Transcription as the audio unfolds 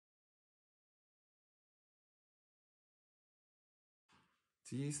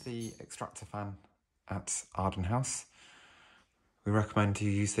To use the extractor fan at Arden House, we recommend you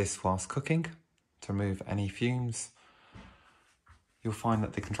use this whilst cooking to remove any fumes. You'll find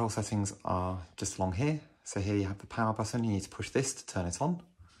that the control settings are just along here. So here you have the power button, you need to push this to turn it on.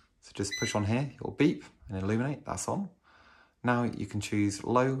 So just push on here, it will beep and illuminate, that's on. Now you can choose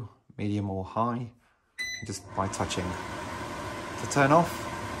low, medium or high, just by touching. To turn off,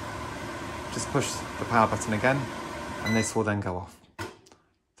 just push the power button again and this will then go off.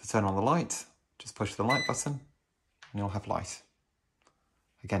 To turn on the light, just push the light button and you'll have light.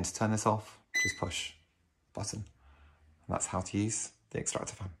 Again, to turn this off, just push the button. And that's how to use the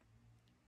extractor fan.